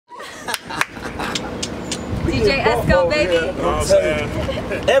DJ Esco, baby.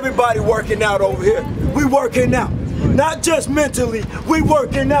 Everybody working out over here. We working out. Not just mentally, we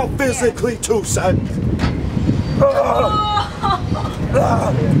working out physically too, son.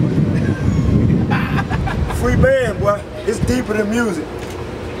 Free band, boy. It's deeper than music.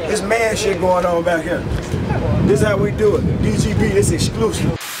 It's man shit going on back here. This is how we do it. DGB, this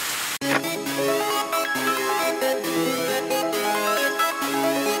exclusive.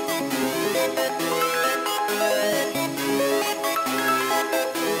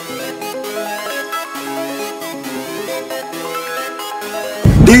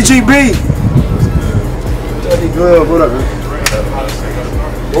 DGB! Dirty Glove, what up, man?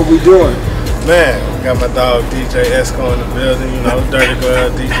 What we doing? Man, got my dog DJ Esco in the building, you know, Dirty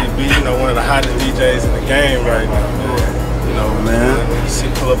Glove, DGB, you know, one of the hottest DJs in the game right now, man. You know, man. You see,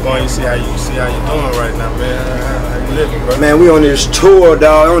 pull up on you, see how you doing right now, man. How you living, bro? Man, we on this tour,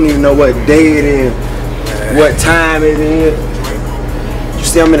 dog. I don't even know what day it is, what time it is. You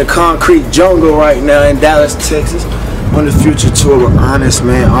see, I'm in the concrete jungle right now in Dallas, Texas. On the Future tour with Honest,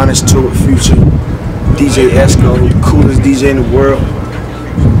 man. Honest tour with Future. DJ Esco, the coolest DJ in the world.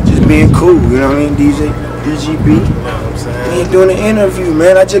 Just being cool, you know what I mean? DGB. You know what I'm saying? We ain't doing an interview,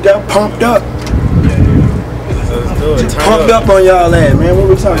 man. I just got pumped up. So let's do it. Just pumped up on y'all ass, man. What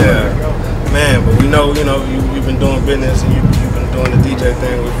we talking about? Man, but we know, you know, you've been doing business and you've been doing the DJ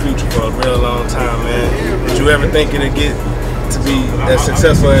thing with Future for a real long time, man. Did you ever think it'd get to be as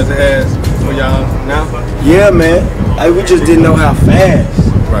successful as it has for y'all now? Yeah, man. We just didn't know how fast.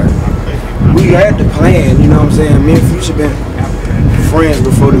 Right. We had the plan, you know what I'm saying? Me and Future been friends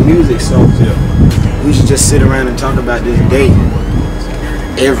before the music, so we should just sit around and talk about this day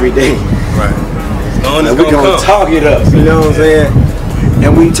every day. Right. Like we gonna talk it up, you know what I'm saying?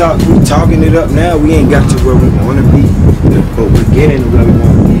 And we talking it up now. We ain't got to where we wanna be, but we're getting where we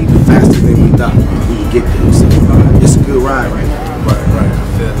wanna be faster than we thought we could get there. So it's a good ride right now. Right. I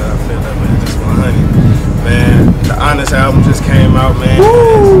feel that, man. Just 100. Man, the Honest album just came out, man.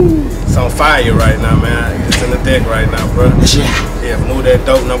 Woo! It's on fire right now, man. It's in the deck right now, bro. Yeah, Move That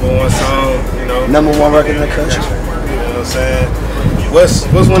Dope, #1 song, you know. #1 record in the country. You know what I'm saying?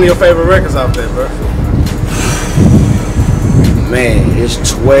 What's one of your favorite records out there, bro? Man, it's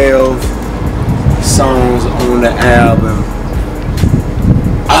 12 songs on the album.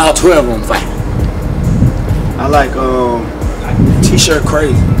 All 12 on fire. I like T-Shirt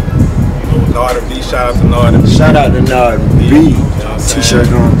Crazy. Northern B, shout out to Northern B. Shout out to Northern B. T-shirt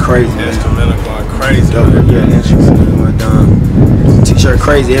going crazy, man. Instrumental going crazy. Dope, yeah, instrumental going down. T-shirt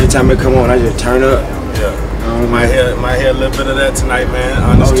crazy. Every time it come on, I just turn up. Yeah. Might hear a little bit of that tonight, man.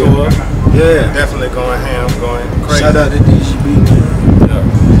 On this tour. Yeah. Definitely going ham, going crazy. Shout out to DGB, man. Yeah.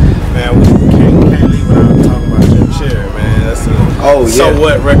 Man, we can't leave without talking about Jeff Chery, man. That's a So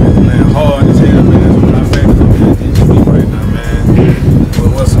What record, man. Hard as hell, man. That's one of my favorites on DGB right now, man.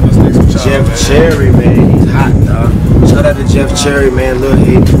 What's next with y'all, Jeff Chery, man, he's hot, dog. Shout out to Jeff Chery, man. Lil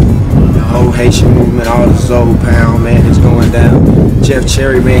Hit, the whole Haitian movement, all the Zoe Pound, man, it's going down. Jeff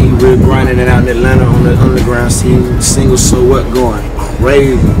Chery, man, he really grinding it out in Atlanta on the underground scene. Single So What going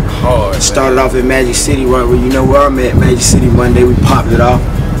crazy. Hard. Started off in Magic City, right where you know where I'm at. Magic City Monday, we popped it off.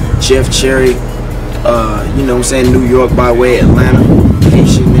 Jeff Chery, you know what I'm saying, New York by way of Atlanta.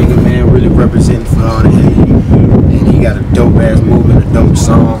 Haitian nigga, man, really representing for all the hate. And he got a dope ass movement, a dope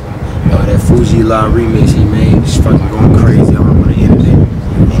song. That Fuji La remix he made is fucking going crazy on the internet.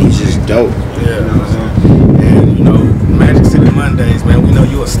 And he's just dope. Yeah. You know what I'm saying? And you know, Magic City Mondays, man, we know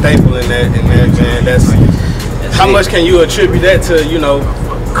you a staple in that, man. That's how much can you attribute that to, you know,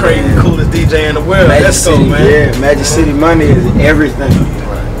 crazy coolest DJ in the world? Magic City, man. Yeah, Magic City Monday is everything.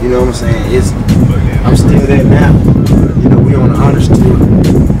 You know what I'm saying? I'm still there now. You know, we on the Honest tour.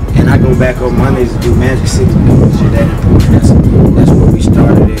 And I go back on Mondays to do Magic City because you're that important. That's where we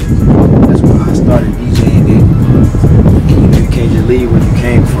started at. That's where I started DJing at. And you know, you can't just leave where you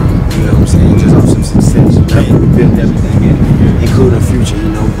came from. You know what I'm saying? Just off some success. That's where we built everything in, including Future. You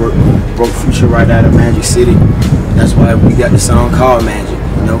know, broke Future right out of Magic City. That's why we got the song called Magic.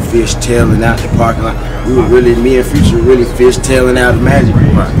 You know, fishtailing out the parking lot. We were really, me and Future really fishtailing out of Magic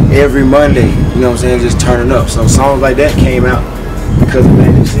every Monday. You know what I'm saying? Just turning up. So songs like that came out because of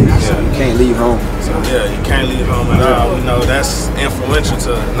Magic City, so you can't leave home. So yeah, you can't leave home at all. You know, that's influential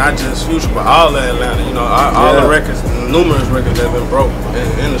to not just Future, but all of Atlanta. You know, all the records, numerous records that have been broke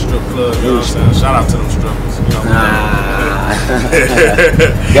in the strip club. You know what I'm saying? Shout out to them strippers. You know,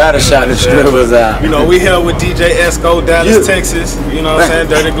 gotta shout the strippers out. You know, we here with DJ Esco, Dallas, Texas. You know what I'm saying?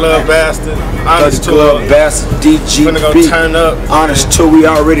 Dirty Glove Bastard, Honest Dirty Glove Bastard, DGB. Finna go turn up. Honest tour, we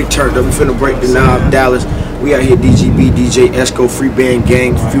already turned up. We finna break the knob, Dallas. We out here, DGB, DJ Esco, Free Band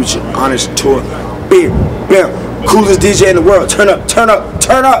Gang, Future, Honest tour. Bam, bam. Coolest DJ in the world. Turn up, turn up,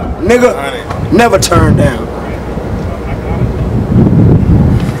 turn up, nigga. Never turn down.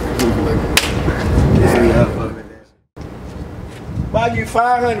 If I give you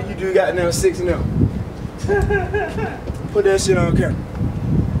 500, you do got now 6 now. Put that shit on camera.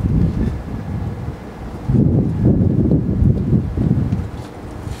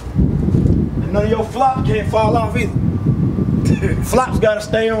 And none of your flops can't fall off either. Flops gotta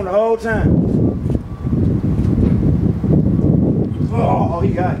stay on the whole time. Oh,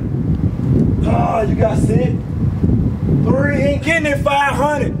 he got it. Oh, you got 6. 3, he ain't getting it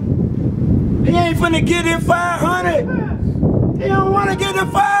 500. He ain't finna get it 500. He don't wanna get it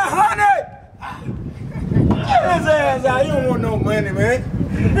 500. Get his ass out. You don't want no money, man.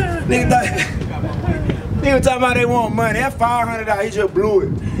 Nigga talking about they want money. That $500, he just blew it.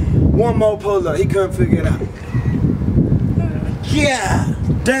 One more pull up, he couldn't figure it out. Yeah,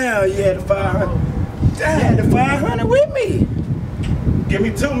 damn, you had the 500. Damn, you had the 500 with me. Give me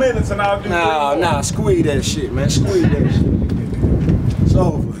 2 minutes and I'll do Nah, squeeze that shit, man. Squeeze that shit. It's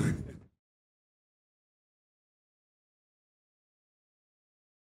over.